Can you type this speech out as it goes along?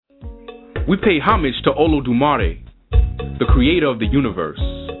We pay homage to Olodumare, the creator of the universe.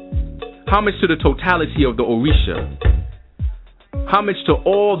 Homage to the totality of the Orisha. Homage to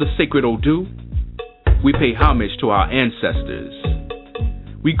all the sacred Odu. We pay homage to our ancestors.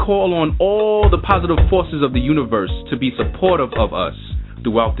 We call on all the positive forces of the universe to be supportive of us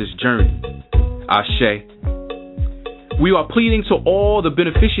throughout this journey. Ashe. We are pleading to all the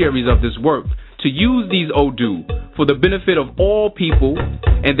beneficiaries of this work to use these Odu for the benefit of all people,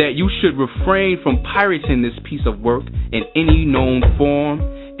 and that you should refrain from pirating this piece of work in any known form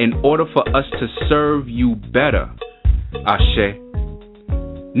in order for us to serve you better. Ashe.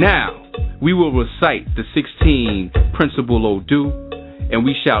 Now, we will recite the 16 principal Odu, and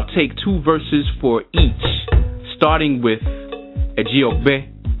we shall take 2 verses for each, starting with Ejiogbe.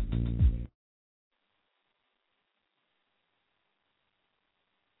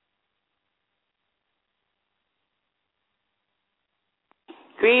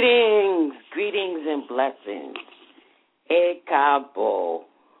 Greetings and blessings. Ekabo.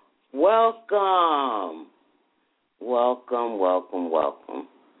 Welcome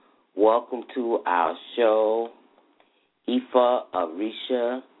to our show, Ifa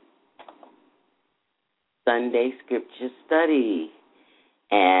Orisha Sunday Scripture Study.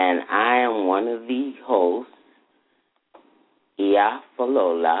 And I am one of the hosts,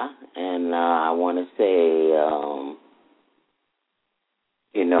 Awofalola, and I want to say,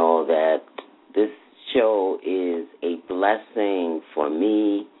 that this show is a blessing for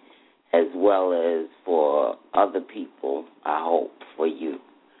me as well as for other people, I hope, for you.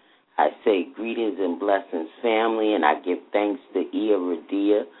 I say greetings and blessings, family, and I give thanks to Iya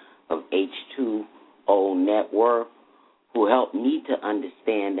Radia of H2O Network, who helped me to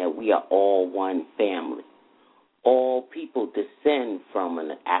understand that we are all one family. All people descend from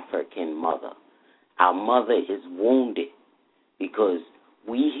an African mother. Our mother is wounded because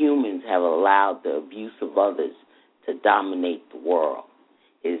we humans have allowed the abuse of others to dominate the world.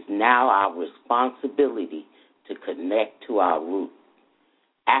 It is now our responsibility to connect to our roots.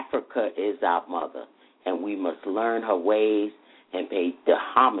 Africa is our mother, and we must learn her ways and pay the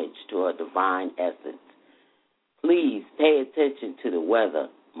homage to her divine essence. Please pay attention to the weather.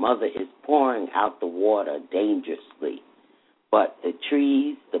 Mother is pouring out the water dangerously, but the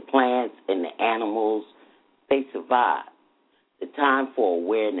trees, the plants, and the animals, they survive. The time for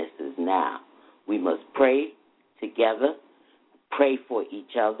awareness is now. We must pray together, pray for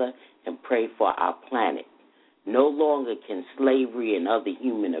each other, and pray for our planet. No longer can slavery and other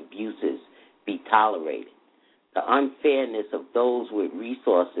human abuses be tolerated. The unfairness of those with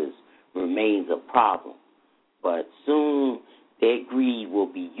resources remains a problem, but soon their greed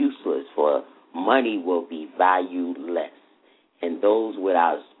will be useless, for money will be valueless, and those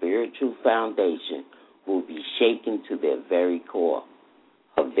without a spiritual foundation will be shaken to their very core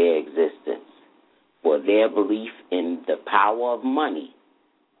of their existence, for their belief in the power of money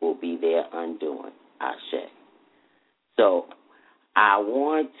will be their undoing. Ashe. So I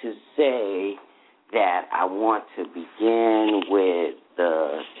want to say that I want to begin with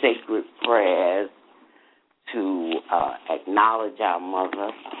the sacred prayers to acknowledge our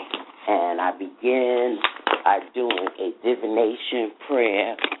mother, and I begin by doing a divination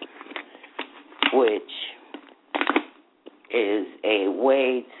prayer, which is a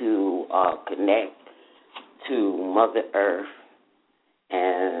way to connect to Mother Earth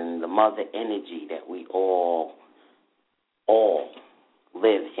and the mother energy that we all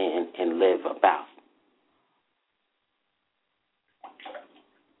live in and live about.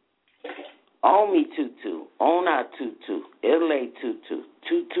 Omi tutu, ona tutu, ile tutu,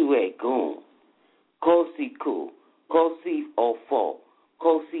 tutu egun, kosi ku, kosi ofo,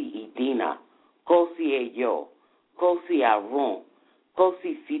 kosi idina, kosi eyo, kosi arun,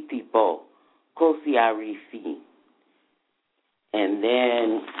 kosi fitibo, kosi arifi. And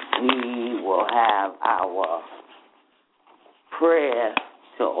then we will have our prayer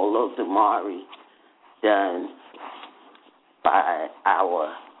to Olodumare done by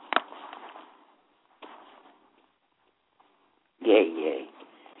our Yeye.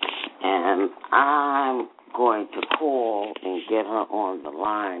 And I'm going to call and get her on the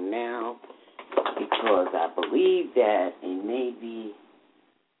line now, because I believe that it may be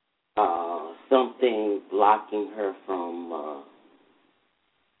something blocking her from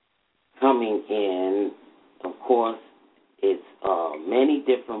coming in. Of course, it's many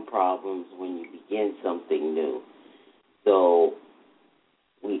different problems when you begin something new. So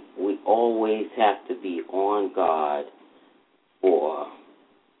we always have to be on guard for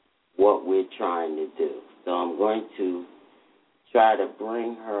what we're trying to do. So I'm going to try to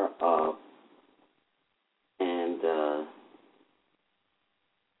bring her up and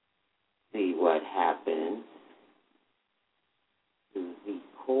see what happens to the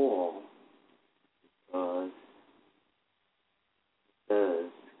call, because it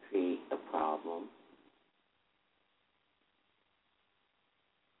does create a problem.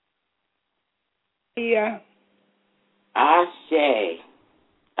 Yeah. Ashe.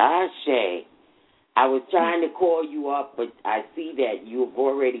 I was trying to call you up, but I see that you've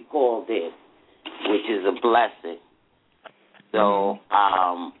already called in, which is a blessing. So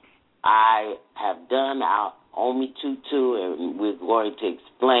I have done our Omi Tutu, and we're going to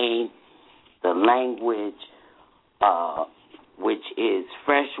explain the language, which is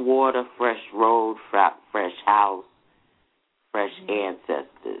fresh water, fresh road, fresh house, fresh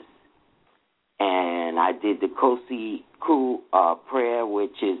ancestors. And I did the Kosi Ku prayer,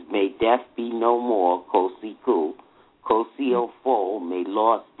 which is may death be no more, Kosi Ku. Kosi Ofo, may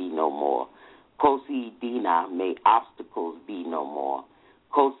loss be no more. Kosi Dina, may obstacles be no more.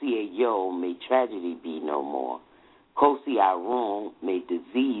 Kosi Ayo, may tragedy be no more. Kosi Arun, may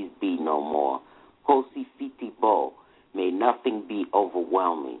disease be no more. Kosi Fitibo, may nothing be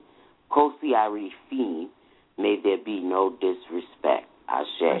overwhelming. Kosi Arifin, may there be no disrespect.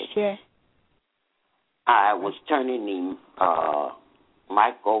 Ashe. I was turning the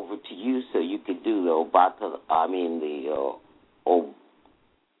mic over to you so you could do the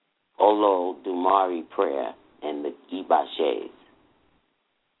Olo Dumari prayer and the Ibashes.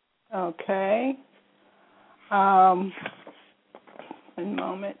 Okay. One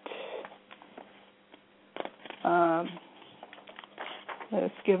moment.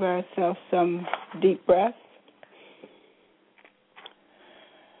 Let's give ourselves some deep breaths.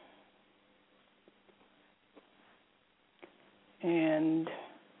 And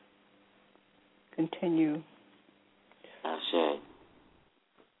continue. Ashe.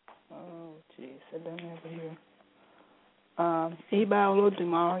 Oh, jeez, I don't have it here. Iba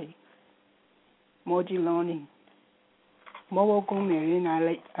Olodumare, Moji Loni, Mowo Gumeri na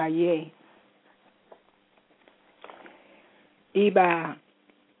Yeye. Iba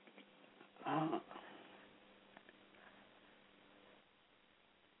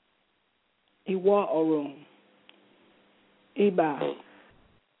Iwa Orun. Iba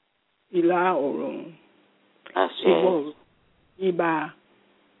Ila Orun. Ashe. Iba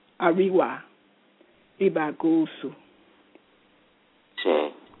Ariwa. Iba Gusu.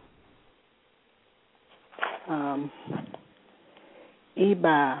 Ashe.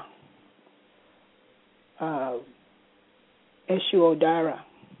 Iba Eshu Odara.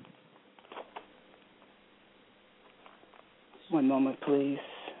 One moment, please.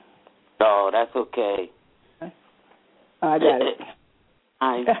 No, that's okay. I got it.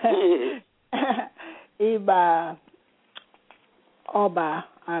 Iba Oba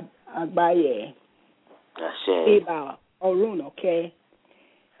Agbaye. Ashe. Iba Orun, okay?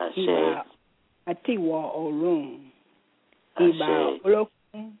 Ashe. Iba Atiwa Orun. Iba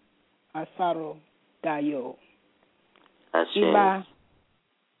Olokun Asaro Dayo. Ashe. Iba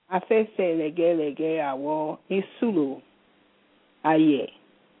Afefe Lege Awo Isulu Aye.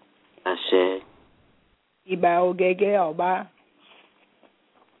 Ashe. Iba Ogege Oba.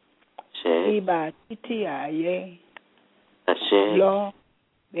 Ashe. Iba Titi Aye. Ashe. Lo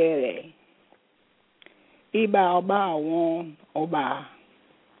Bere. Iba Oba Awon Oba.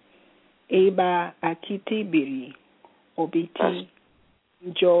 Iba Akiti Biri. Obiti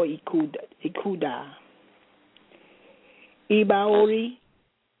Jo Ikuda. Iba Ori.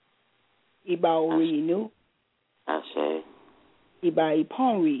 Iba Ori Inu. Ashe. Iba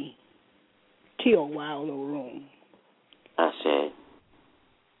Iponri. Tio Waolorun. Ashe.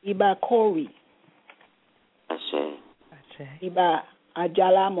 Iba Kori. Ashe. Iba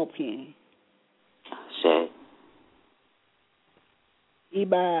Ajala Mopin. Ashe.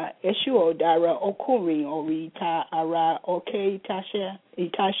 Iba Eshu Odara Okurin Orita Ara Oke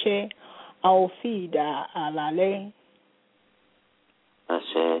Itashe Aofida Alale.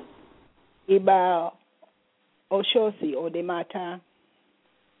 Ashe. Iba Oshosi Odemata.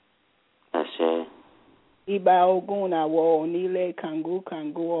 Ashe. Iba Oguna Wo Nile Kangu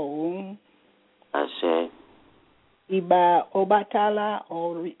Oun. Ashe. Iba Obatala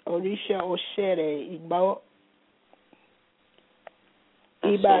Orisha Oshere Iba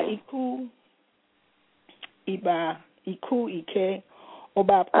Iku Ike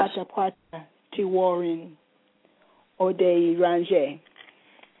Oba Pata Tiwarin Ode Ranje.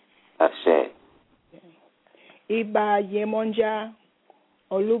 Ashe. Iba Yemonja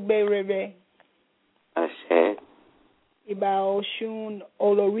Olugberebe. Ashe. Iba Oshun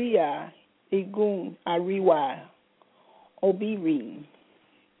Oloria Igun Ariwa Obirin.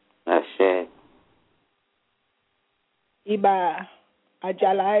 Ashe. Iba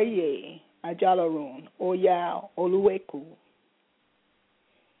Ajalaye, Ajalarun, Oya, Oluweku,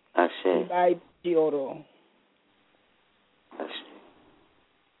 Ashe. Ibai Dioro, Ashe.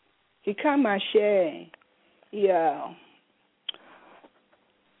 Hikamashe, Ya,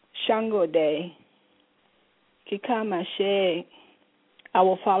 Shango Day, Hikamashe,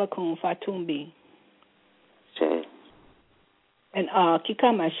 Awofalola Fatumbi. Ashe. And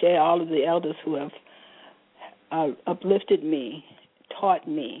Kikamashe, all of the elders who have uplifted me, taught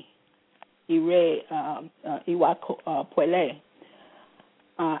me, Iwako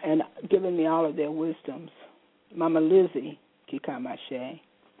and given me all of their wisdoms. Mama Lizzie, Kikamashe.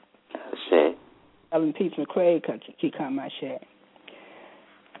 Ashe. Ellen Peace McCrae, Kikamashe.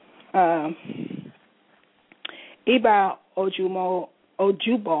 Iba Ojubo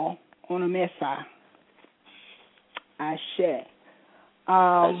Onamesa. Ashe.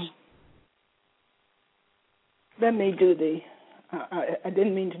 Let me do the. I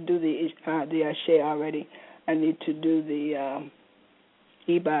didn't mean to do the Ashe already. I need to do the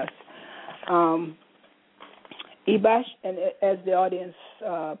Ibas. Ibas, and as the audience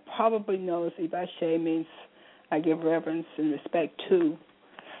probably knows, Ibashe means I give reverence and respect to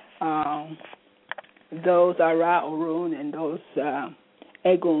those Ara Orun and those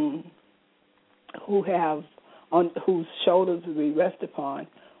Egun who have on whose shoulders we rest upon,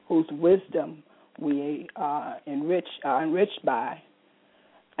 whose wisdom we are enriched by,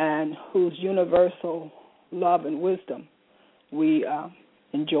 and whose universal love and wisdom we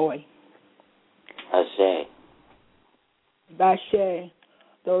enjoy. Ashe. Bashe,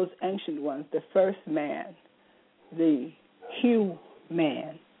 those ancient ones, the first man, the Hugh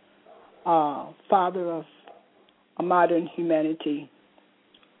man, father of a modern humanity,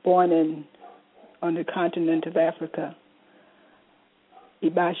 born on the continent of Africa,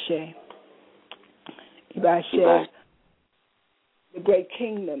 Ibashe, the great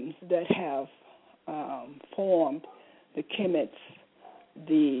kingdoms that have formed the Kemets,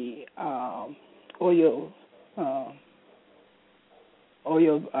 the Oyo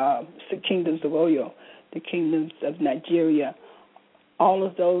kingdoms of Oyo, the kingdoms of Nigeria, all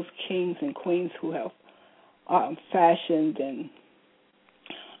of those kings and queens who have fashioned and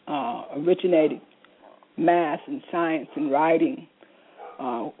originated math and science and writing.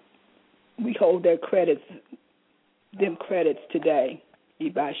 We hold them credits today.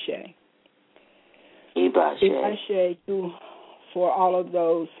 Ibashe. Ibashe for all of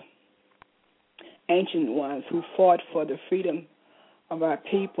those ancient ones who fought for the freedom of our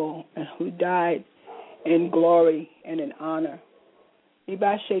people and who died in glory and in honor.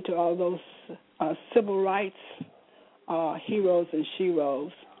 Ibashe to all those civil rights heroes and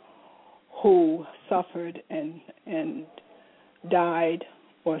sheroes who suffered and died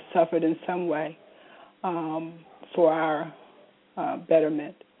or suffered in some way for our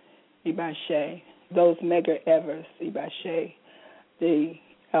betterment. Ibashe, those mega Evers, Ibashe, the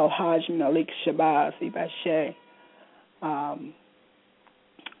El Hajj Malik Shabazz, Ibashe,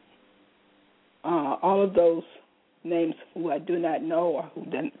 all of those names who I do not know or who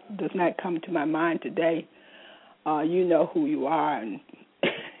does not come to my mind today, you know who you are,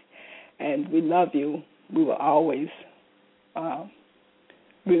 and we love you. We will always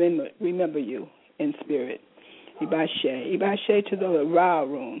remember you in spirit. Ibashe to the Ra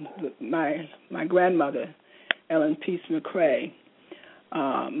room, my grandmother, Ellen Peace McCrae,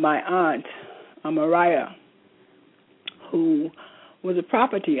 my aunt, Mariah, who was a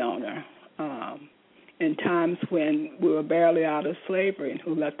property owner in times when we were barely out of slavery and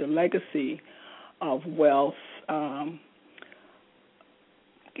who left a legacy of wealth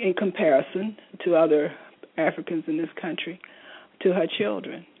in comparison to other Africans in this country, to her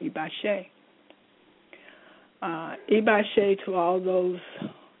children, Ibashe. Ibashe to all those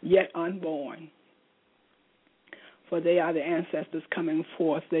yet unborn, for they are the ancestors coming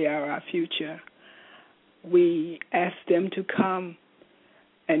forth. They are our future. We ask them to come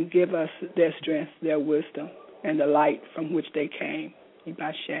and give us their strength, their wisdom, and the light from which they came.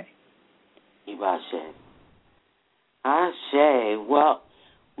 Ibashe. Ibashe. Ashe. Well,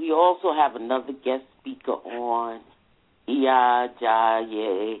 we also have another guest speaker on,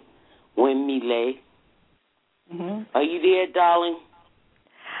 Yeye Wemile. Mm-hmm. Are you there, darling?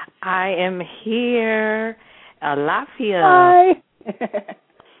 I am here. Alafia. Hi.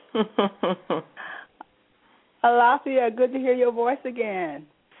 Alafia, good to hear your voice again.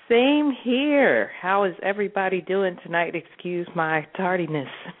 Same here. How is everybody doing tonight? Excuse my tardiness.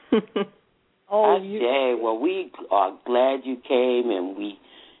 Well, we are glad you came, and we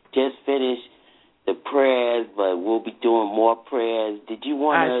just finished the prayers, but we'll be doing more prayers. Did you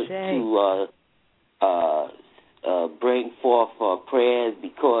want to bring forth prayers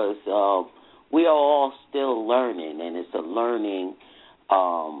because we are all still learning, and it's a learning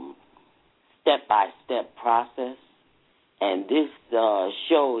step-by-step process. And this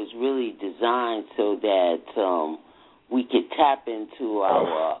show is really designed so that we can tap into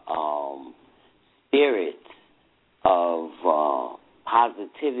our spirits of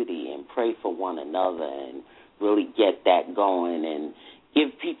positivity and pray for one another and really get that going and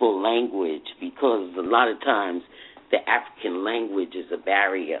give people language, because a lot of times the African language is a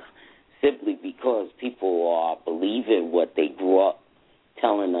barrier simply because people are believing what they grew up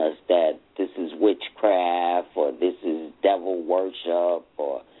telling us, that this is witchcraft or this is devil worship,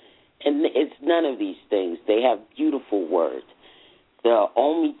 and it's none of these things. They have beautiful words. The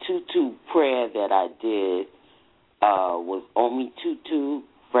Omi Tutu prayer that I did was Omi Tutu,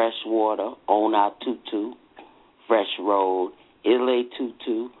 fresh water, Ona Tutu, fresh road, Ile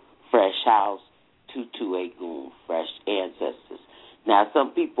Tutu, fresh house, Tutu Egun, fresh ancestors. Now,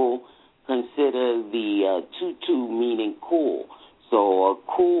 some people consider the Tutu meaning cool. So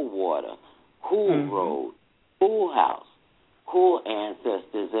cool water, cool road, cool house, cool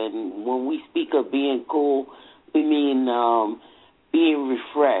ancestors. And when we speak of being cool, we mean being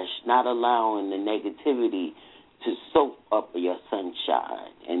refreshed, not allowing the negativity to soak up your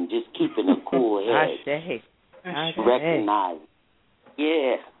sunshine, and just keeping a cool head. Recognize.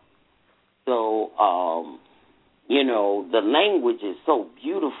 Yeah. So, the language is so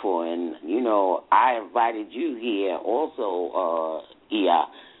beautiful, and, I invited you here also,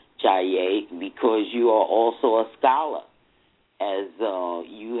 Yeye, because you are also a scholar, as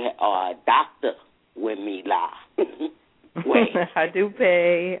you are a doctor with me, La. I do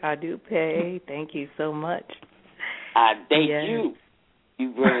pay. Thank you so much. Thank you.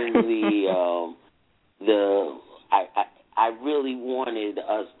 You bring I really wanted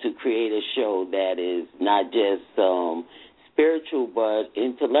us to create a show that is not just spiritual but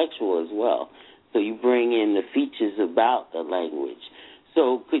intellectual as well. So you bring in the features about the language.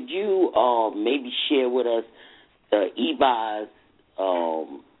 So could you maybe share with us the Ibas,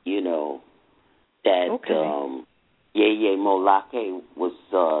 that Yeye Molake was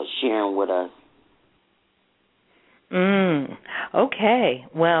sharing with us? Okay.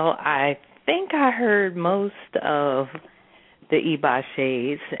 Well, I think I heard most of the Iba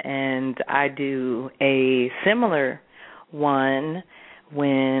shades, and I do a similar one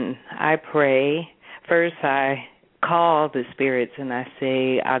when I pray. First, I call the spirits and I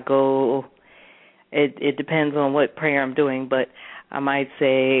say, I go, it depends on what prayer I'm doing, but I might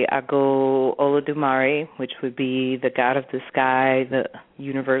say, I go Olodumare, which would be the God of the sky, the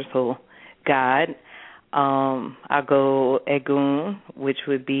universal God. I go Egun, which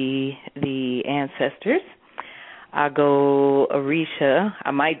would be the ancestors. I go Orisha.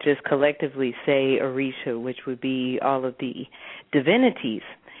 I might just collectively say Orisha, which would be all of the divinities.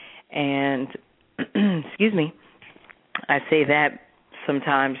 And, excuse me, I say that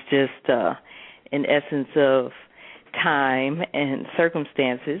sometimes just in essence of time and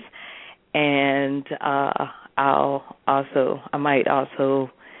circumstances. And I might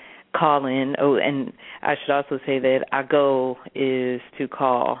also call in. Oh, and I should also say that I go is to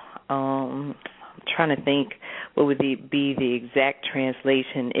call. I'm trying to think what would be the exact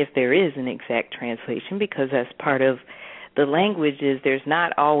translation, if there is an exact translation, because that's part of the language is there's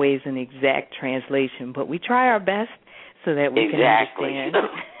not always an exact translation, but we try our best so that we can understand.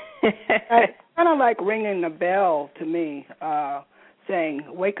 It's kind of like ringing a bell to me, saying,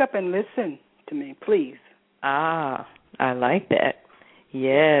 wake up and listen to me, please. Ah, I like that.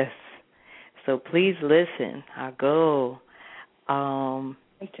 Yes. So please listen. I go.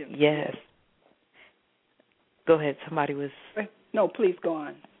 Yes. Go ahead. Somebody was. No, please go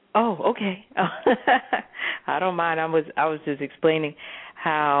on. Oh, okay. I don't mind. I was just explaining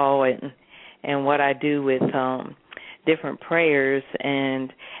how and what I do with different prayers,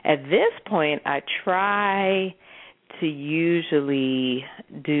 and at this point, I try to usually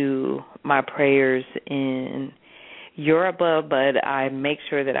do my prayers in Yoruba, but I make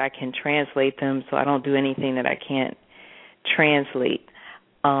sure that I can translate them, so I don't do anything that I can't translate.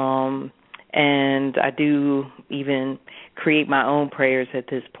 And I do even create my own prayers at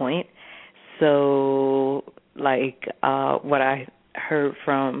this point. So, like what I heard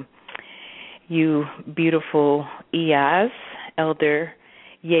from you beautiful Iyas, Elder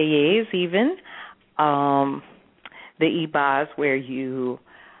Yeyes even, the Ibas where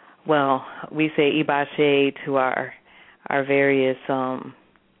we say Ibashe to our various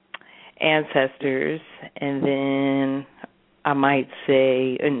ancestors, and then I might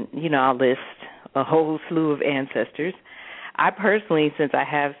say, and I'll list a whole slew of ancestors. I personally, since I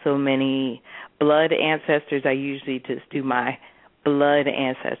have so many blood ancestors, I usually just do my blood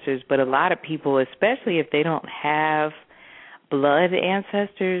ancestors. But a lot of people, especially if they don't have blood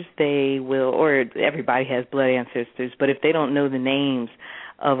ancestors, they will, or everybody has blood ancestors, but if they don't know the names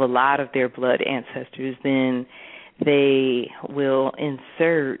of a lot of their blood ancestors, then they will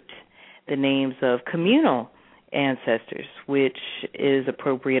insert the names of communal ancestors, which is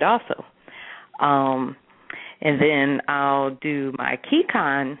appropriate also. And then I'll do my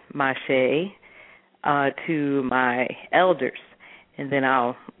Kikon Mache to my elders, and then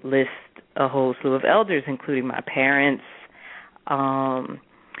I'll list a whole slew of elders, including my parents,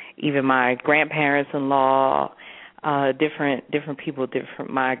 even my grandparents-in-law, different people,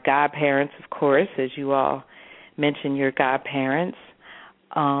 my godparents, of course, as you all mentioned, your godparents,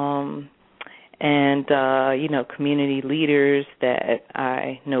 and community leaders that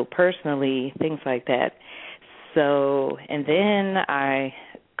I know personally, things like that. So, and then I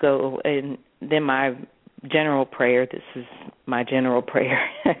go, and then my general prayer, this is my general prayer,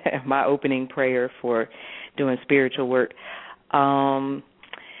 my opening prayer for doing spiritual work. Then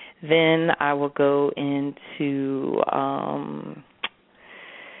I will go into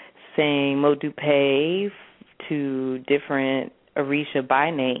saying Modupe to different Orisha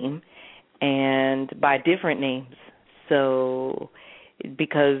by name and by different names. So,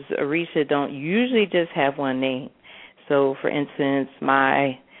 because Orisha don't usually just have one name. So, for instance,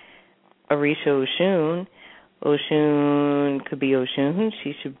 my Orisha Oshun could be Oshun.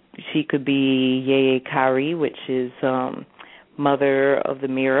 She could be Yeye Kari, which is Mother of the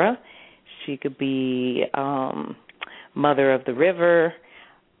Mirror. She could be Mother of the River.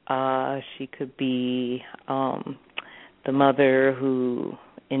 She could be the mother who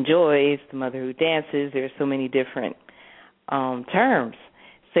enjoys, the mother who dances. There are so many different terms.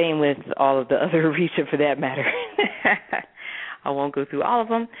 Same with all of the other Orisha for that matter. I won't go through all of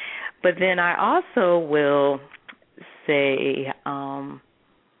them. But then I also will say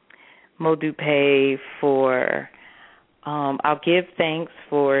Modupe for, I'll give thanks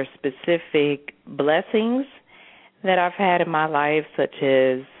for specific blessings that I've had in my life, such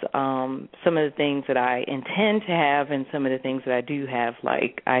as some of the things that I intend to have and some of the things that I do have.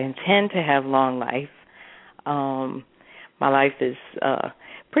 Like, I intend to have long life. My life is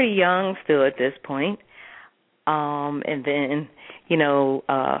pretty young still at this point. And then,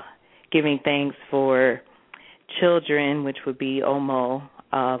 giving thanks for children, which would be Omo.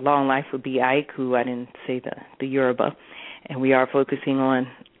 Long life would be Aiku. I didn't say the Yoruba. And we are focusing on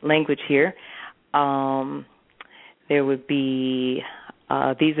language here. There would be,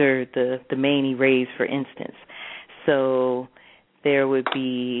 these are the main erase, for instance. So there would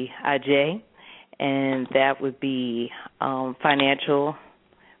be Ajay, and that would be financial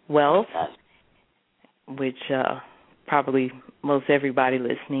wealth, which probably most everybody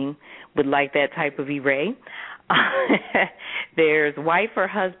listening would like that type of array. There's wife or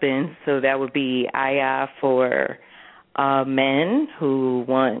husband, so that would be Aya for men who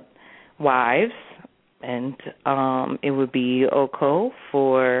want wives, and it would be Oko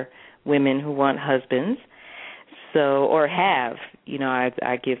for women who want husbands. So, or have,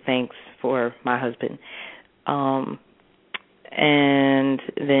 I give thanks for my husband. And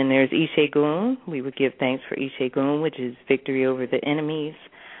then there's Ishegun. We would give thanks for Ishegun, which is victory over the enemies.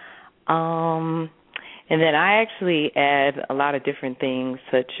 And then I actually add a lot of different things,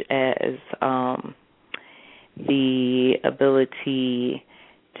 such as the ability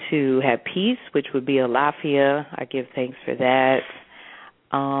to have peace, which would be Alafia. I give thanks for that.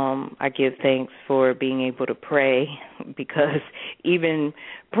 I give thanks for being able to pray, because even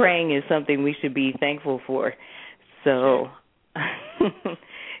praying is something we should be thankful for. So,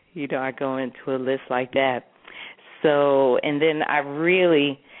 I go into a list like that. So, and then I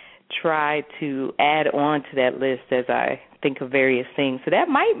really try to add on to that list as I think of various things. So that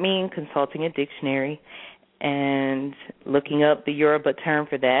might mean consulting a dictionary and looking up the Yoruba term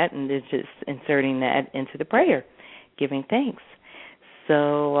for that, and then just inserting that into the prayer, giving thanks.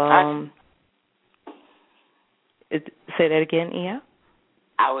 So, say that again, Iya?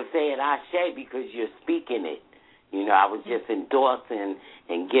 I was saying Ashe because you're speaking it. I was just endorsing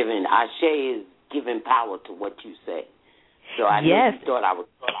and giving. Ashe is giving power to what you say. So I know you thought I would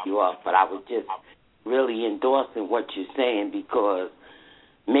cut you off, but I was just really endorsing what you're saying, because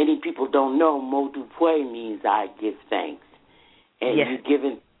many people don't know Modupwe means I give thanks. And you're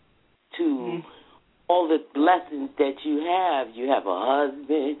giving to all the blessings that you have. You have a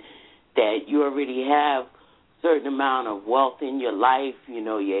husband, that you already have a certain amount of wealth in your life.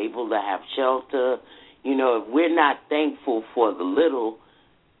 You're able to have shelter. If we're not thankful for the little,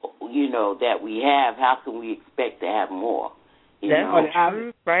 that we have, how can we expect to have more? That's the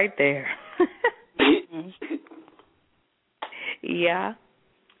truth right there. Yeah.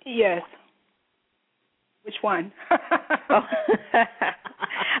 Yes. Which one?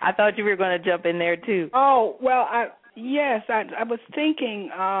 I thought you were going to jump in there too. Oh, well, I was thinking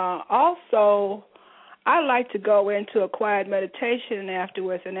also I like to go into a quiet meditation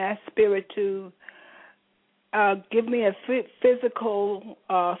afterwards and ask Spirit to give me a physical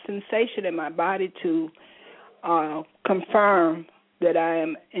sensation in my body to confirm that I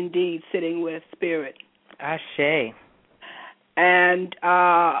am indeed sitting with Spirit. Ashe. And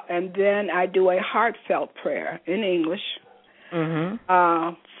then I do a heartfelt prayer in English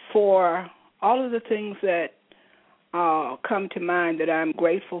for all of the things that come to mind that I'm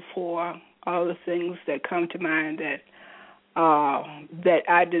grateful for, all the things that come to mind that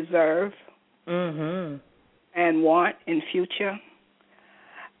I deserve and want in future,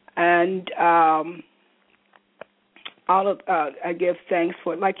 and I give thanks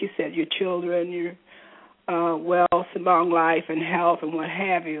for, like you said, your children, your wealth and long life and health and what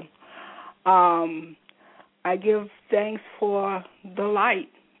have you. I give thanks for the light,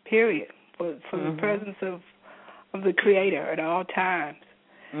 period, for the presence of the Creator at all times.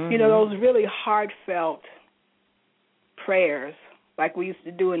 You know, those really heartfelt prayers like we used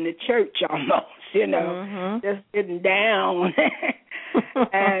to do in the church almost, you know, just sitting down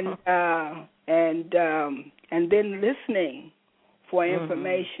and then listening for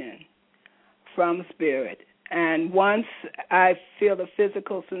information from Spirit. And once I feel the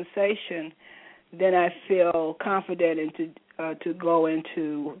physical sensation, then I feel confident to go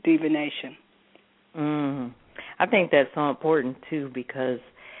into divination. I think that's so important, too, because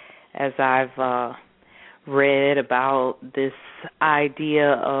as I've read about this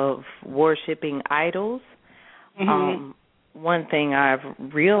idea of worshiping idols, one thing I've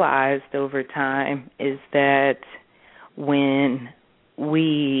realized over time is that when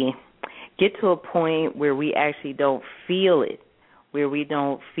we get to a point where we actually don't feel it, where we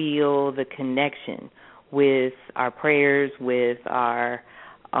don't feel the connection with our prayers, with our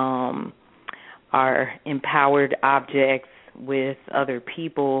empowered objects, with other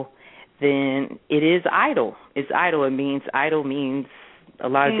people, then it is idle. It's idle. Idle means a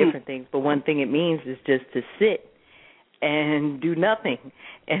lot of different things, but one thing it means is just to sit and do nothing.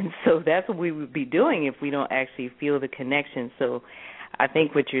 And so that's what we would be doing if we don't actually feel the connection. So I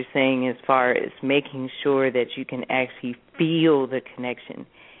think what you're saying as far as making sure that you can actually feel the connection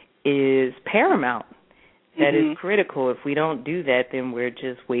is paramount. That is critical. If we don't do that, then we're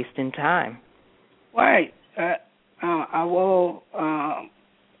just wasting time. Right.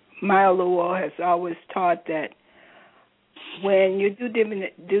 Maya has always taught that when you do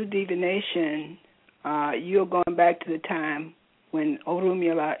divination, you're going back to the time when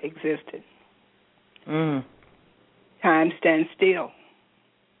Orunmila existed. Time stands still.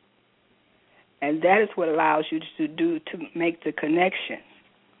 And that is what allows you to make the connection,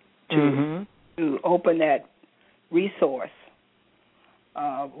 to open that resource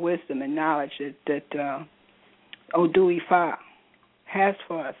of wisdom and knowledge that Odu Ifa has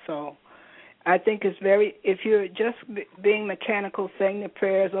for us. So I think it's if you're just being mechanical, saying the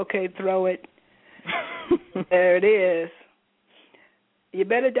prayers, okay, throw it, there it is, you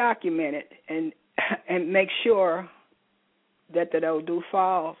better document it and make sure that the Odu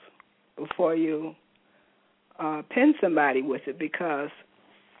falls before you pin somebody with it, because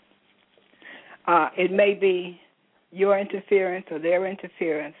it may be your interference or their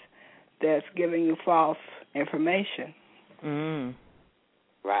interference that's giving you false information.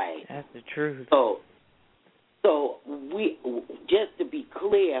 Right. That's the truth. So we, just to be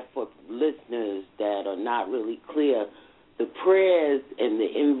clear for listeners that are not really clear, the prayers and the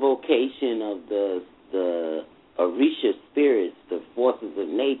invocation of the Orisha spirits, the forces of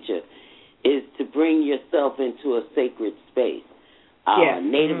nature, is to bring yourself into a sacred space.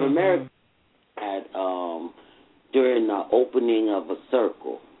 Native Americans had, during the opening of a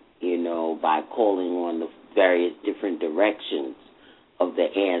circle, by calling on the various different directions of the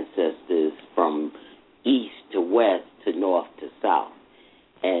ancestors from east to west to north to south,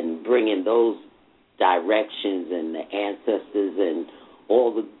 and bringing those directions and the ancestors and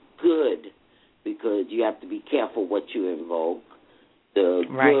all the good, because you have to be careful what you invoke, the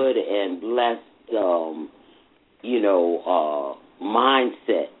good and blessed,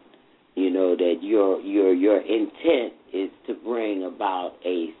 mindset, that your intent is to bring about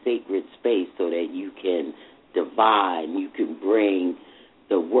a sacred space so that you can divine, you can bring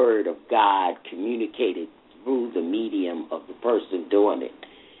the word of God communicated through the medium of the person doing it.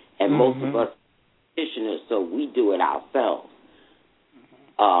 And most of us practitioners, so we do it ourselves.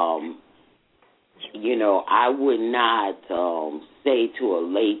 I would not say to a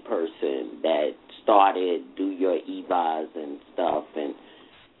lay person that started do your Ibas and stuff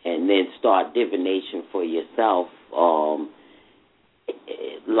and then start divination for yourself,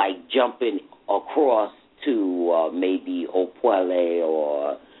 like jumping across to maybe Opwele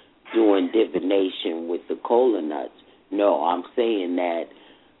or doing divination with the cola nuts. No, I'm saying that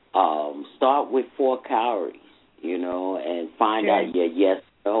start with 4 calories, and find out your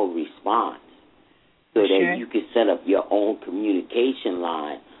yes/no response so that you can set up your own communication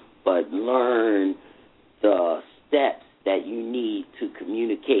line, but learn the steps that you need to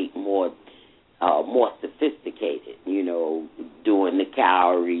communicate more sophisticated, doing the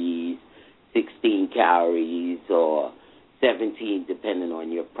calories, 16 calories or 17, depending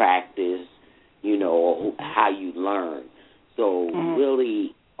on your practice, or how you learn. So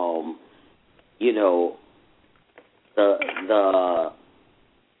really, the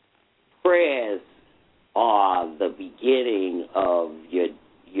prayers are the beginning of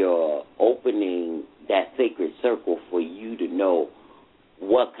your opening that sacred circle for you to know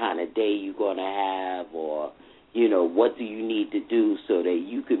what kind of day you're going to have, or, what do you need to do so that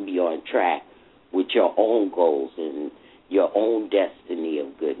you can be on track with your own goals and your own destiny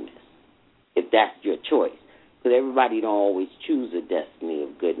of goodness, if that's your choice. Because everybody don't always choose a destiny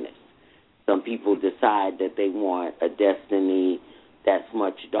of goodness. Some people decide that they want a destiny that's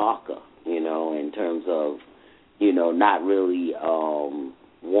much darker, in terms of, not really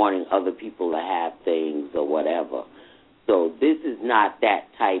wanting other people to have things or whatever. So this is not that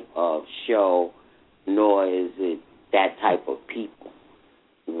type of show, nor is it that type of people.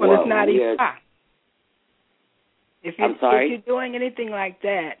 Well, it's not Ifa. I'm sorry? If you're doing anything like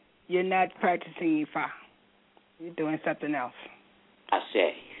that, you're not practicing Ifa. You're doing something else.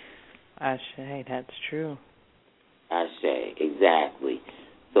 Ashe, that's true. Ashe, exactly.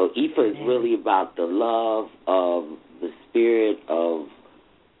 So Ifa is really about the love of the spirit of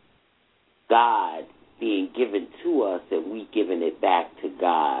God being given to us and we giving it back to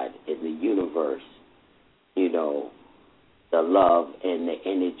God in the universe. The love and the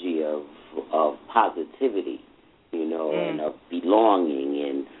energy of positivity, and of belonging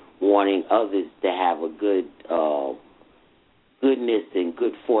and wanting others to have a good goodness and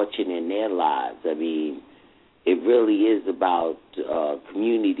good fortune in their lives. I mean, it really is about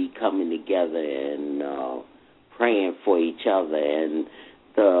community coming together and praying for each other. And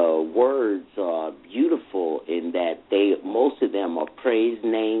the words are beautiful in that most of them are praise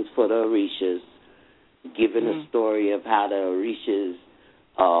names for the Orishas, giving a story of how the Orishas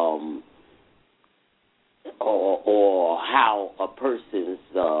or how a person's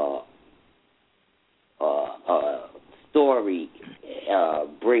story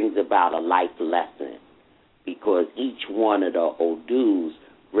brings about a life lesson, because each one of the Odus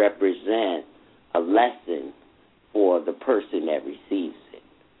represent a lesson for the person that receives it.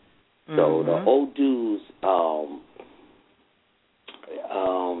 So the Odus,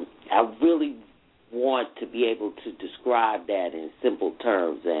 I really want to be able to describe that in simple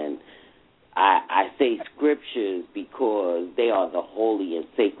terms, and I say scriptures because they are the holy and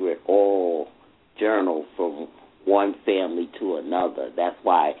sacred oral journal from one family to another. That's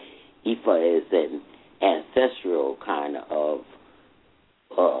why Ifa is an ancestral kind of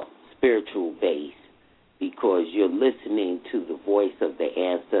spiritual base, because you're listening to the voice of the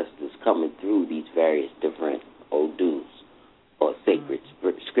ancestors coming through these various different Odus or sacred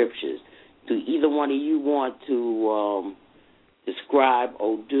scriptures. Do either one of you want to describe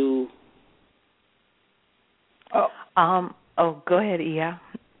Odu? Go ahead, Iya.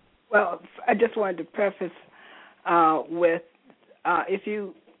 Well, I just wanted to preface with if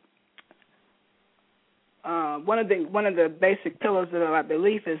you one of the basic pillars of our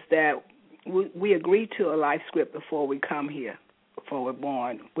belief is that we agree to a life script before we come here, before we're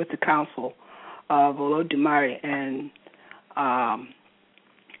born, with the council of Olodumare and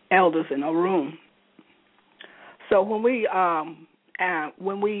elders in a room. So when we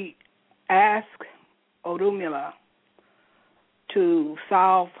ask Orunmila to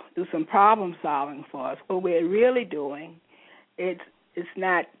do some problem solving for us, what we're really doing, it's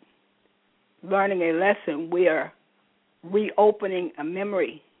not learning a lesson. We are reopening a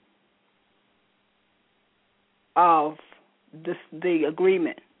memory of the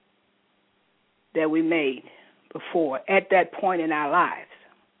agreement that we made before at that point in our lives.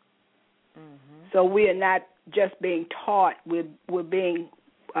 So we are not just being taught;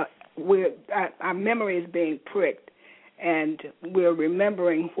 our memory is being pricked, and we're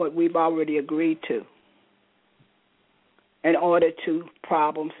remembering what we've already agreed to in order to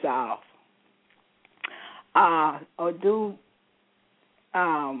problem solve. Odu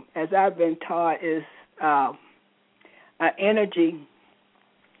as I've been taught, is an energy,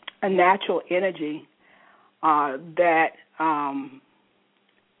 a natural energy that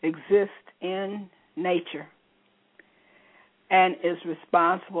exists in nature and is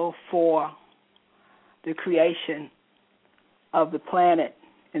responsible for the creation of the planet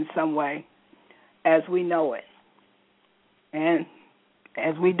in some way as we know it. And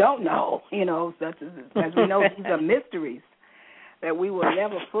as we don't know, as we know, these are mysteries that we will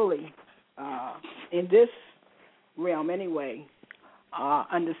never fully, in this realm anyway,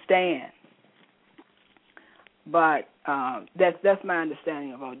 understand. But that's my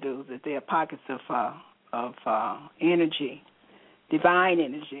understanding of Odus, that they are pockets of energy, divine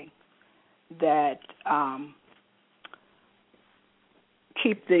energy, that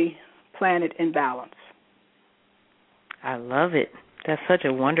keep the planet in balance. I love it. That's such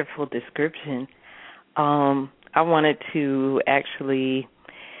a wonderful description. I wanted to actually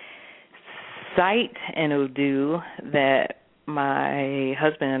cite an Odu that my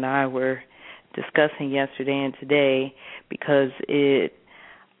husband and I were discussing yesterday and today, because it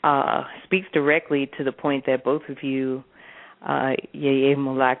speaks directly to the point that both of you, Yeye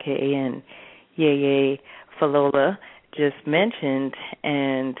Molake and Yeye Falola, just mentioned,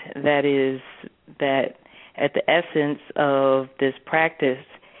 and that is that at the essence of this practice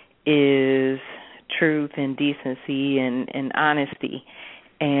is truth and decency and honesty.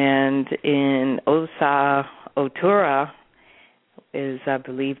 And in Osa Otura, is I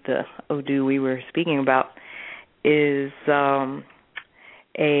believe the Odu we were speaking about, is a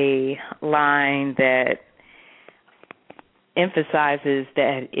line that emphasizes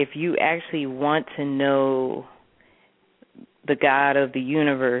that if you actually want to know the God of the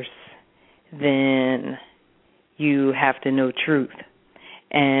universe, then you have to know truth.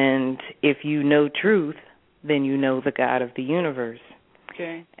 And if you know truth, then you know the God of the universe.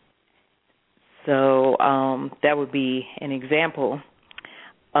 Okay. So that would be an example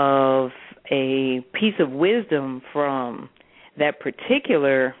of a piece of wisdom from that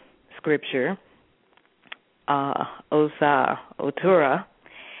particular scripture, Osa Otura.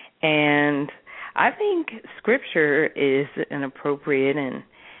 And I think scripture is an appropriate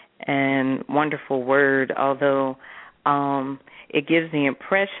and wonderful word, although it gives the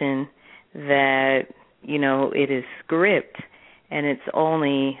impression that, it is script, and it's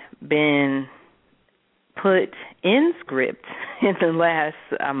only been put in script in the last,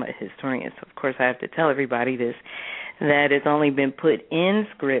 I'm a historian, so of course I have to tell everybody this, that it's only been put in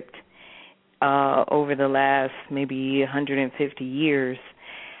script over the last maybe 150 years.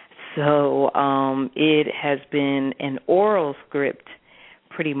 So it has been an oral script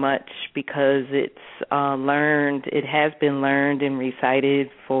pretty much, because it has been learned and recited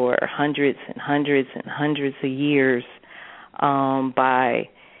for hundreds and hundreds and hundreds of years by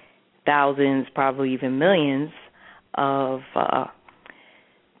thousands, probably even millions of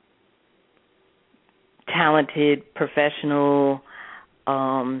talented, professional,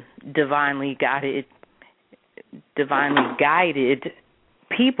 divinely guided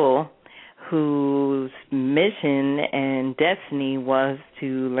people whose mission and destiny was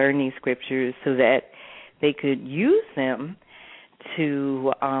to learn these scriptures so that they could use them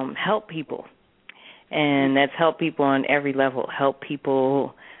to help people. And that's help people on every level, help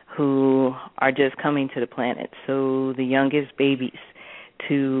people who are just coming to the planet. So the youngest babies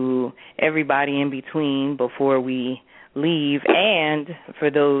to everybody in between before we leave, and for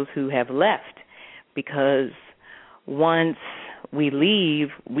those who have left, because once we leave,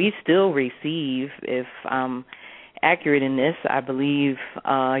 we still receive, if I'm accurate in this, I believe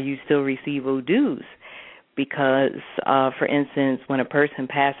you still receive Odus, because, for instance, when a person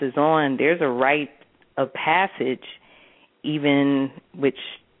passes on, there's a rite of passage, even which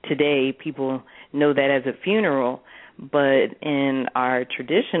today people know that as a funeral, but in our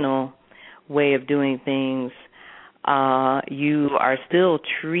traditional way of doing things, you are still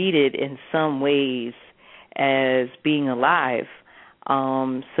treated in some ways as being alive.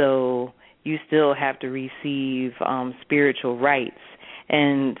 So you still have to receive spiritual rites.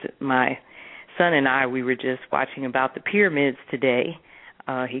 And my son and I, we were just watching about the pyramids today.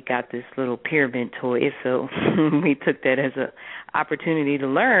 He got this little pyramid toy, so we took that as an opportunity to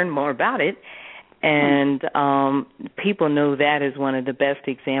learn more about it. And people know that as one of the best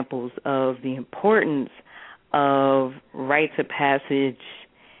examples of the importance of rites of passage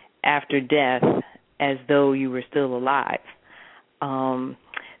after death, as though you were still alive.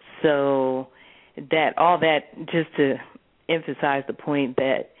 So that all that just to emphasize the point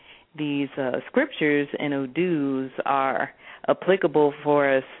that these scriptures and Odus are applicable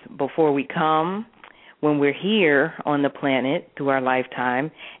for us before we come, when we're here on the planet through our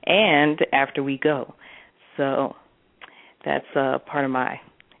lifetime and after we go. So that's part of my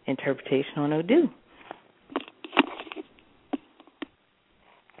interpretation on Odu.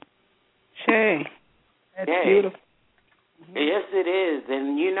 Shay, that's beautiful. Yes, it is.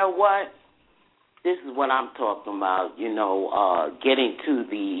 And you know what? This is what I'm talking about, getting to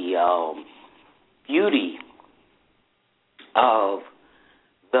the beauty of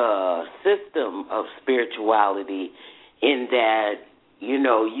the system of spirituality in that,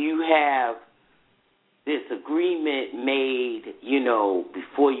 you have this agreement made,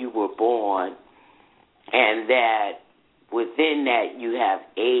 before you were born, and that within that you have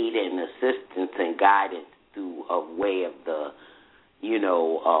aid and assistance and guidance through a way of the,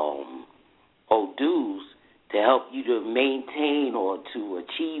 Odus to help you to maintain or to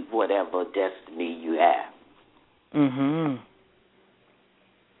achieve whatever destiny you have. Mhm.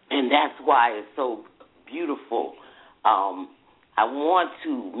 And that's why it's so beautiful. I want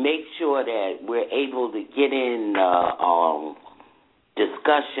to make sure that we're able to get in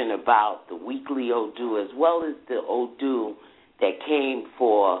discussion about the weekly Odu as well as the Odu that came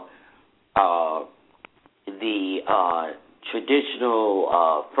for the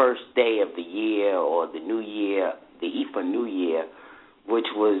traditional first day of the year or the new year, the Ifa New Year, which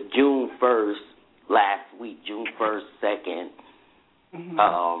was June 1st last week, June 1st, 2nd. Mm-hmm.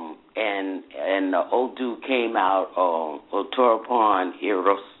 And the Odu came out on Otoropon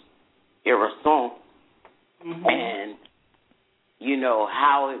Irison, mm-hmm. And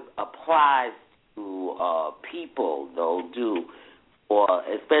how it applies to people, the Odu, or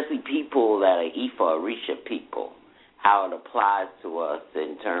especially people that are Ifa Orisha people, how it applies to us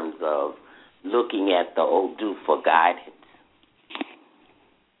in terms of looking at the Odu for guidance.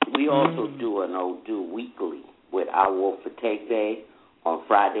 We also do an Odu weekly with Awofalola on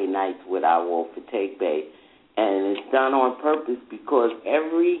Friday nights with Awofalola, and it's done on purpose because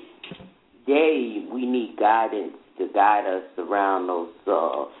every day we need guidance to guide us around those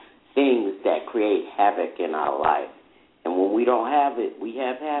things that create havoc in our life. And when we don't have it, we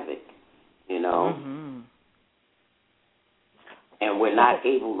have havoc, Mm-hmm. And we're not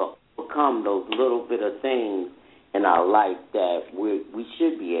able to overcome those little bit of things in our life that we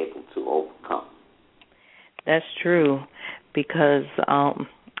should be able to overcome. That's true because, I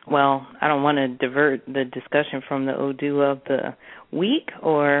don't want to divert the discussion from the Odu of the week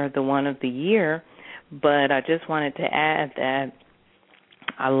or the one of the year, but I just wanted to add that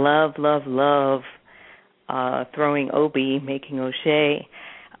I love throwing Obi, making O'Shea,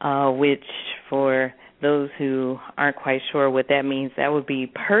 which for those who aren't quite sure what that means, that would be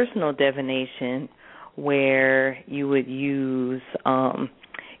personal divination where you would use, a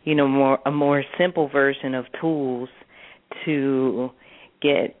more simple version of tools to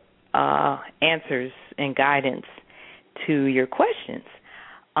get answers and guidance to your questions.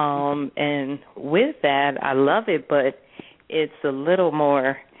 And with that, I love it, but it's a little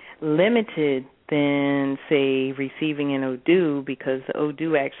more limited than, say, receiving an Odu because the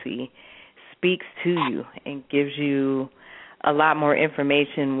Odu actually speaks to you and gives you a lot more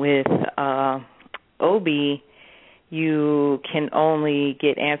information. With Obi, you can only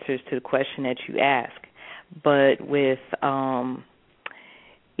get answers to the question that you ask. But with,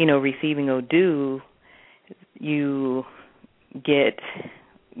 receiving Odu, you get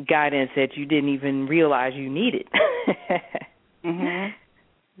guidance that you didn't even realize you needed. Mm-hmm.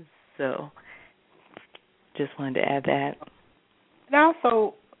 So just wanted to add that. And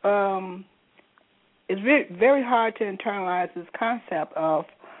also, it's very hard to internalize this concept of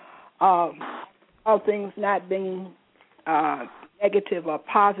things not being negative or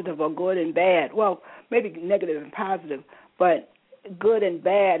positive or good and bad. Well, maybe negative and positive, but good and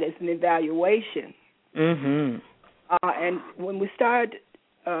bad is an evaluation. Mm-hmm. And when we start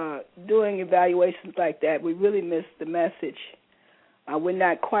doing evaluations like that, we really miss the message. We're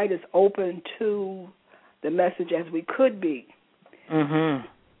not quite as open to the message as we could be. Mm-hmm.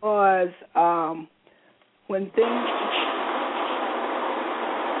 Because when things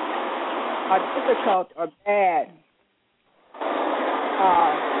are difficult or bad,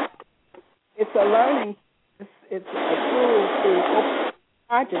 it's a learning. It's a tool to open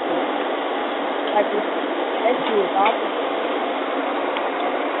consciousness. Like issue is opposite.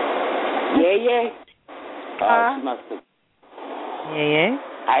 Yeye? She must have. Yeye?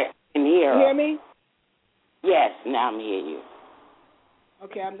 I can hear her. You hear me? Yes, now I'm hearing you.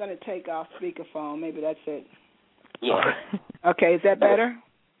 Okay, I'm going to take off speakerphone. Maybe that's it. Yeah. Okay, is that better?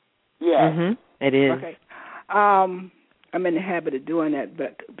 Yeah. Mm-hmm. It is. Okay. I'm in the habit of doing that,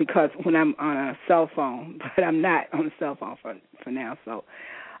 but because when I'm on a cell phone, but I'm not on a cell phone for now. So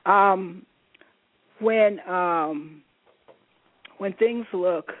when things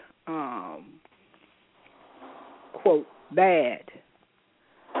look quote bad,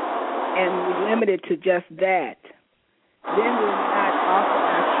 and we limit it to just that, then we're not offering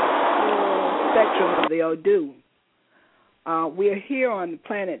the full spectrum of the Odu. We are here on the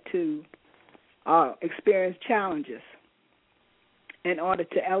planet to experience challenges in order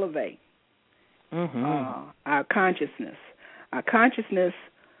to elevate our consciousness. Our consciousness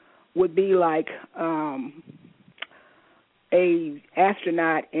would be like a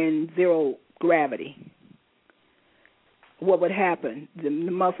astronaut in zero gravity. What would happen? The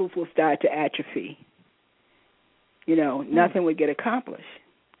muscles will start to atrophy. Nothing would get accomplished.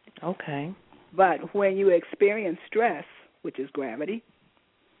 Okay. But when you experience stress, which is gravity,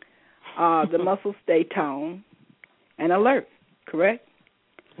 the muscles stay toned and alert, correct?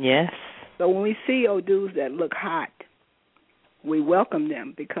 Yes. So when we see Odus that look hot, we welcome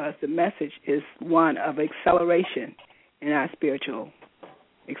them because the message is one of acceleration in our spiritual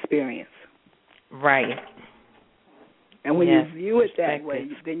experience. Right. And when you view it that way,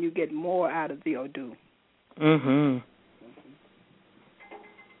 then you get more out of the Odu.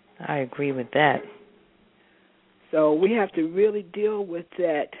 I agree with that. So we have to really deal with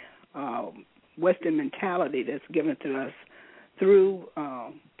that Western mentality that's given to us through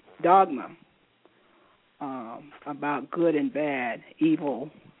dogma about good and bad,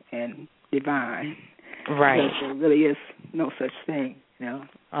 evil and divine. Right. Because there really is no such thing,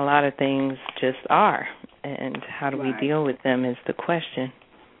 A lot of things just are, and how do we deal with them is the question.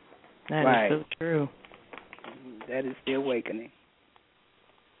 That is so true. That is the awakening.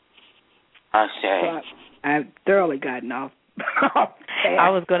 I say. So I've thoroughly gotten off. I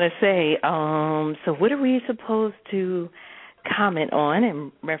was going to say, so what are we supposed to comment on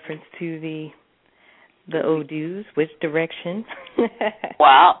in reference to the Odus? Which direction?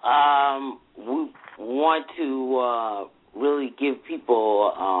 Well, we want to really give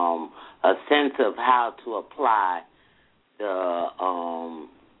people a sense of how to apply the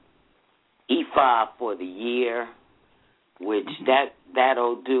Ifa for the year, which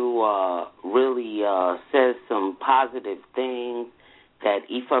that'll do really says some positive things that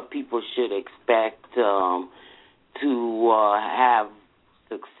Ifa people should expect to have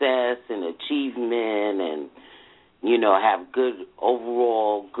success and achievement and, have good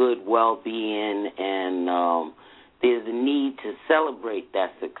overall good well-being, and there's a need to celebrate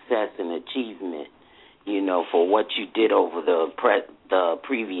that success and achievement, for what you did over the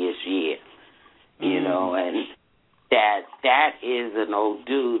previous year, and that is an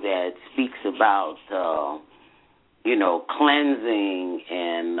Odu that speaks about, cleansing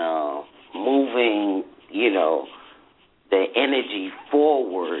and moving, the energy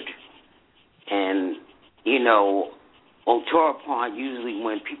forward. And, Otorapon, usually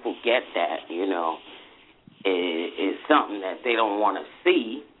when people get that, is something that they don't want to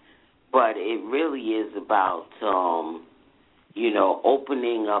see, but it really is about,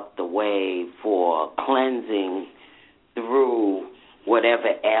 opening up the way for cleansing through whatever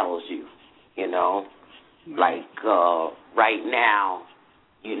ails you, Like right now,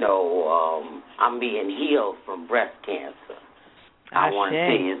 I'm being healed from breast cancer. I want to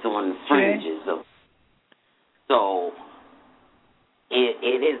say it's on the fringes of. So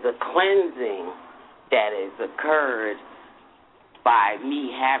it is a cleansing that has occurred by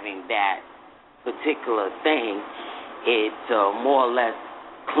me having that particular thing. It more or less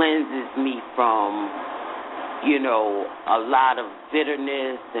cleanses me from, a lot of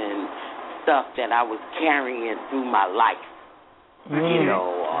bitterness and stuff that I was carrying through my life.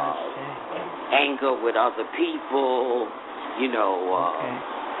 Anger with other people,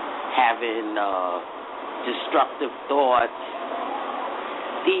 having destructive thoughts.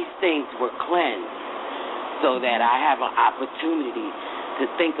 These things were cleansed so that I have an opportunity to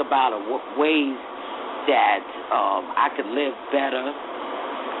think about ways that I could live better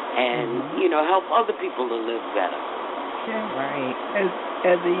and, help other people to live better. Yeah. Right.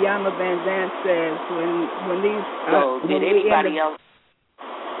 As the Yama Van Zandt says, when these... did anybody else...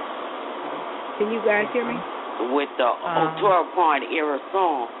 Can you guys hear me? With the Otorapon era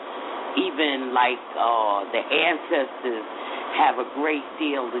song, even like the ancestors have a great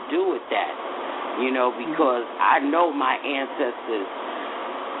deal to do with that, because I know my ancestors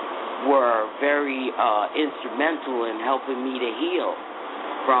were very instrumental in helping me to heal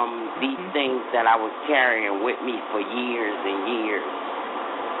from these things that I was carrying with me for years and years,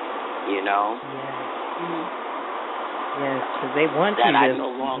 Yes. Yes, because they want that you I to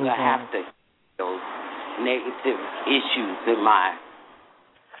no longer have to those negative issues in my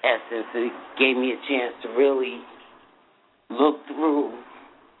essence. It gave me a chance to really look through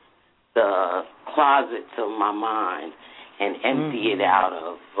the closets of my mind and empty it out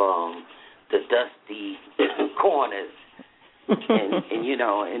of the dusty corners and, you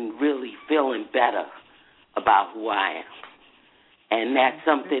know, and really feeling better about who I am. And that's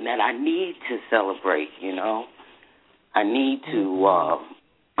something that I need to celebrate, you know. I need to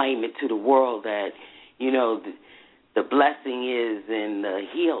claim it to the world that, you know, the blessing is in the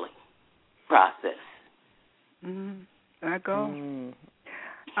healing process. That goes.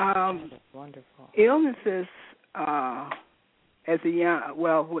 Wonderful. Illnesses, as to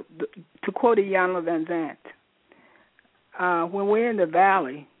quote Iyanla Van Zandt, when we're in the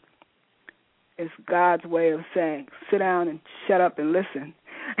valley, it's God's way of saying, sit down and shut up and listen.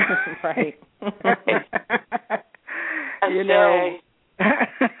 Right. You know,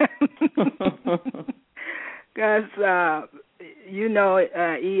 because, you know,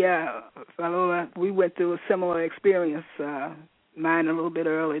 Awofalola, we went through a similar experience, mine a little bit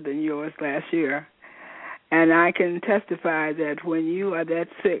earlier than yours last year. And I can testify that when you are that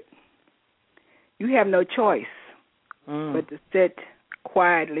sick, you have no choice but to sit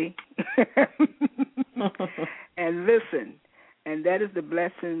quietly and listen. And that is the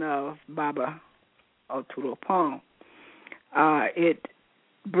blessing of Baba Otulopong. It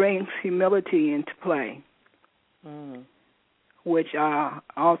brings humility into play, which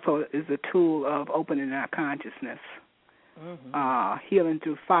also is a tool of opening our consciousness, healing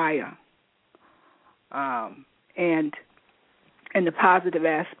through fire. And in the positive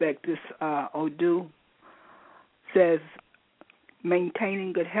aspect, this Odu says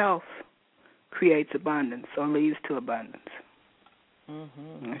maintaining good health creates abundance or leads to abundance.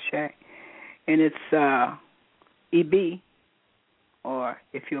 Okay. And it's EB, or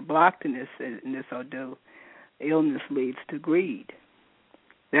if you're blocked in this Odu, illness leads to greed.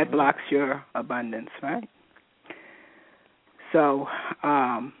 That blocks your abundance, right? So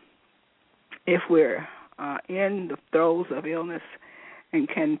if we're in the throes of illness and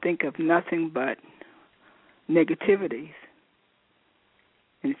can think of nothing but negativities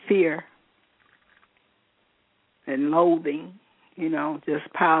and fear and loathing, you know,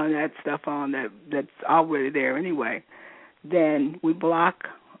 just piling that stuff on that's already there anyway, then we block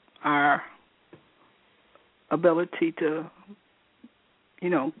our ability to, you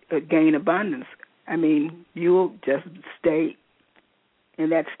know, gain abundance. I mean, you'll just stay in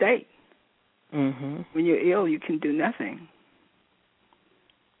that state. When you're ill, you can do nothing.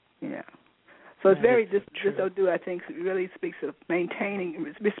 Yeah. So it's very, this Odu, I think, really speaks of maintaining,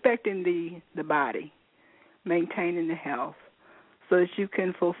 respecting the body, maintaining the health, so that you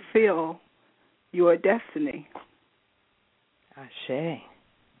can fulfill your destiny. Ashe.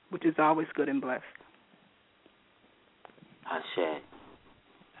 Which is always good and blessed. Ashe.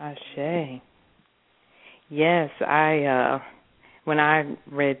 Ashe. Yes, when I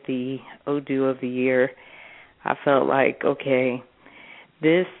read the Odu of the year, I felt like, okay,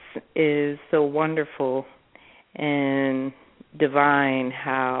 this is so wonderful and divine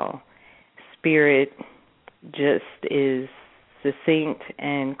how Spirit just is succinct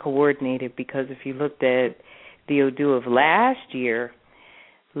and coordinated, because if you looked at the Odu of last year's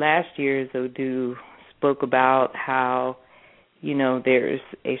Odu spoke about how, you know, there's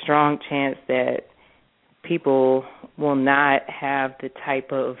a strong chance that people will not have the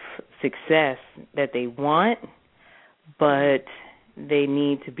type of success that they want, but they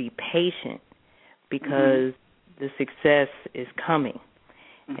need to be patient because the success is coming.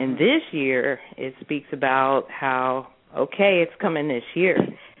 And this year, it speaks about how, okay, it's coming this year.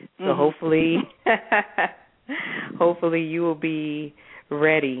 So hopefully you will be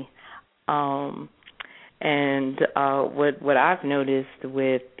ready. And what I've noticed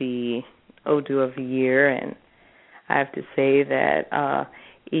with the Odu of the year, and I have to say that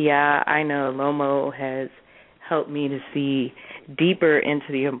Iyanifa Lomo has helped me to see deeper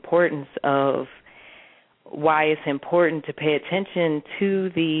into the importance of why it's important to pay attention to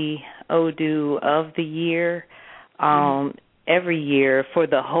the Odu of the year every year for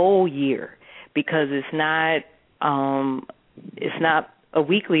the whole year, because it's not a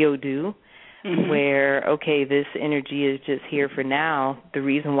weekly Odu where, okay, this energy is just here for now. The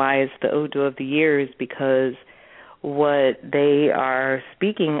reason why it's the Odu of the year is because what they are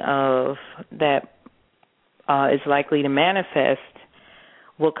speaking of that is likely to manifest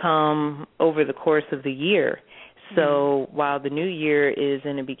will come over the course of the year. So while the new year is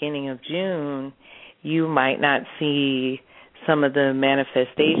in the beginning of June, you might not see some of the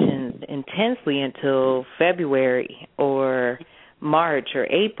manifestations intensely until February or March or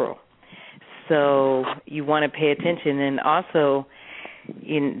April. So you want to pay attention. And also,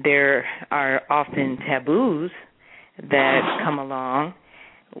 there are often taboos that come along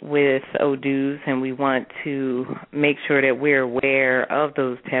with Odus, and we want to make sure that we're aware of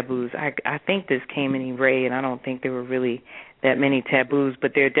those taboos. I think this came in Ray, and I don't think there were really that many taboos,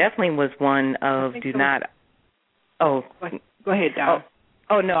 but there definitely was one of do not. Oh, go ahead, Don.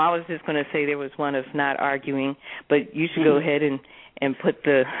 Oh no, I was just going to say there was one of not arguing, but you should go ahead and put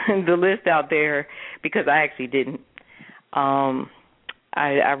the the list out there, because I actually didn't.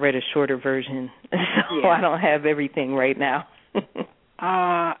 I read a shorter version, so I don't have everything right now.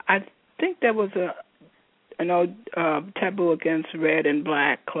 I think there was an old taboo against red and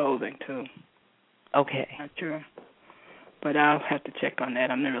black clothing too. Okay. Not sure, but I'll have to check on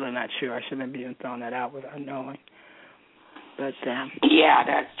that. I'm really not sure. I shouldn't have even thrown that out without knowing. But yeah,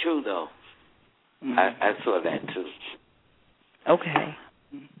 that's true though. I saw that too. Okay.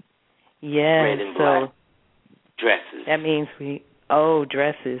 Yeah. Red and black dresses. That means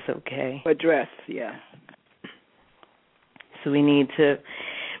dresses. Okay. But dress, yeah. So we need to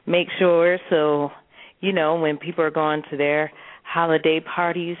make sure, so, you know, when people are going to their holiday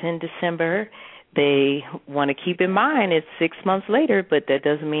parties in December, they want to keep in mind it's 6 months later, but that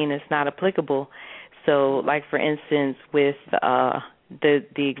doesn't mean it's not applicable. So, like, for instance, with the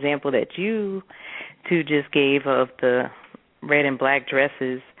example that you two just gave of the red and black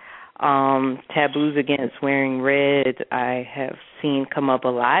dresses, taboos against wearing red I have seen come up a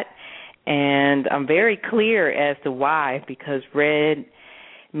lot. And I'm very clear as to why, because red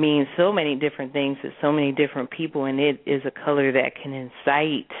means so many different things to so many different people, and it is a color that can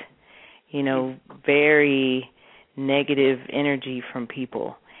incite, you know, very negative energy from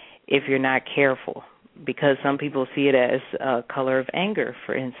people if you're not careful, because some people see it as a color of anger,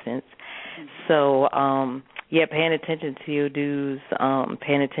 for instance. So, paying attention to your dues,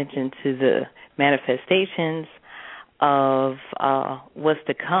 paying attention to the manifestations of what's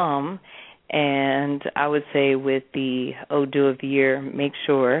to come. And I would say with the Odu of the year, make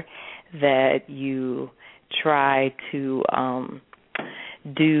sure that you try to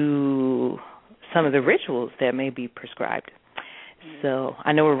do some of the rituals that may be prescribed. So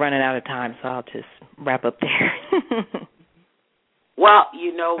I know we're running out of time, so I'll just wrap up there. Well,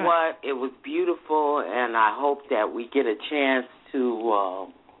 you know what? It was beautiful, and I hope that we get a chance to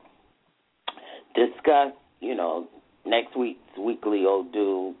discuss, you know, next week's weekly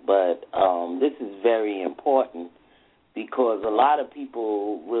Odu, but this is very important because a lot of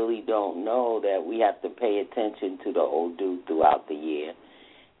people really don't know that we have to pay attention to the Odu throughout the year,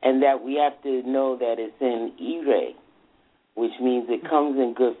 and that we have to know that it's in Ire, which means it comes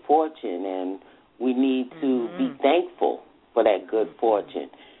in good fortune, and we need to be thankful for that good fortune,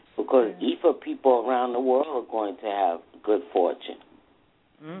 because Ifa people around the world are going to have good fortune.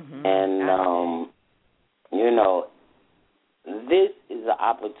 And, you know, this is an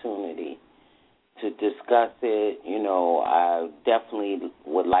opportunity to discuss it. You know, I definitely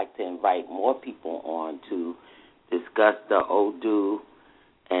would like to invite more people on to discuss the Odu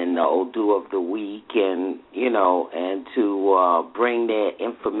and the Odu of the week, and, you know, and to bring their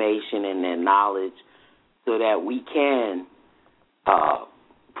information and their knowledge so that we can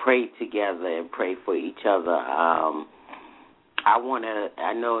pray together and pray for each other.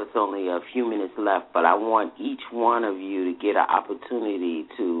 I know it's only a few minutes left, but I want each one of you to get an opportunity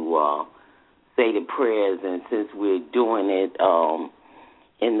to say the prayers, and since we're doing it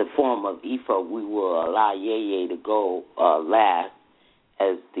in the form of Ifa, we will allow Yeye to go last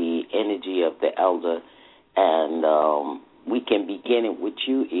as the energy of the elder, and we can begin it with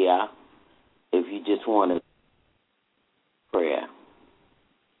you, Iya, if you just want to prayer.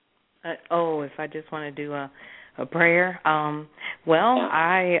 If I just want to do a prayer. I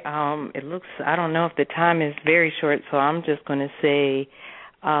don't know if the time is very short, so I'm just going to say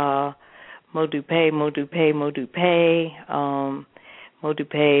Modupe, Modupe, Modupe,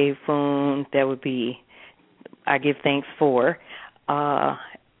 Modupe, Fun, that would be, I give thanks for.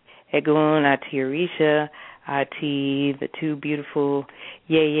 Egun, Ati Orisha, Ati, the two beautiful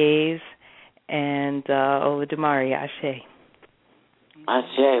Yeyes, and Olodumare, Ashe.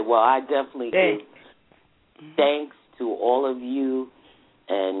 Ashe. Well, I definitely give thanks to all of you,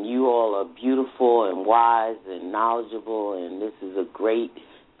 and you all are beautiful and wise and knowledgeable, and this is a great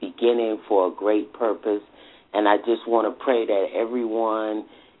beginning for a great purpose. And I just want to pray that everyone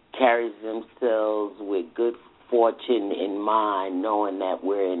carries themselves with good fortune in mind, knowing that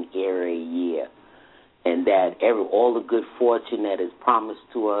we're in Area year, and that all the good fortune that is promised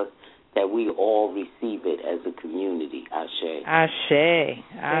to us, that we all receive it as a community. Ashe. Ashe.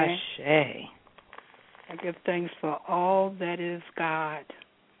 Ashe. I give thanks for all that is God,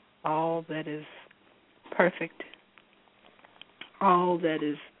 all that is perfect, all that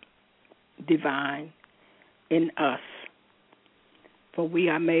is divine in us. for we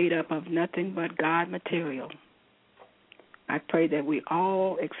are made up of nothing but God material. I pray that we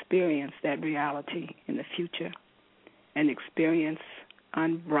all experience that reality in the future and experience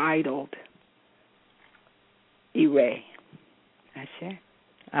unbridled Yeye. Ashe.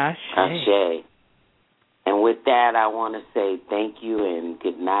 Ashe. Ashe. And with that, I want to say thank you and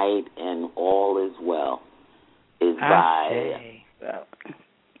good night, and all is well. Is by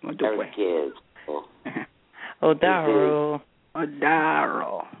Kids. Odaro.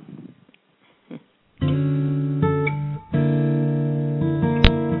 Odaro.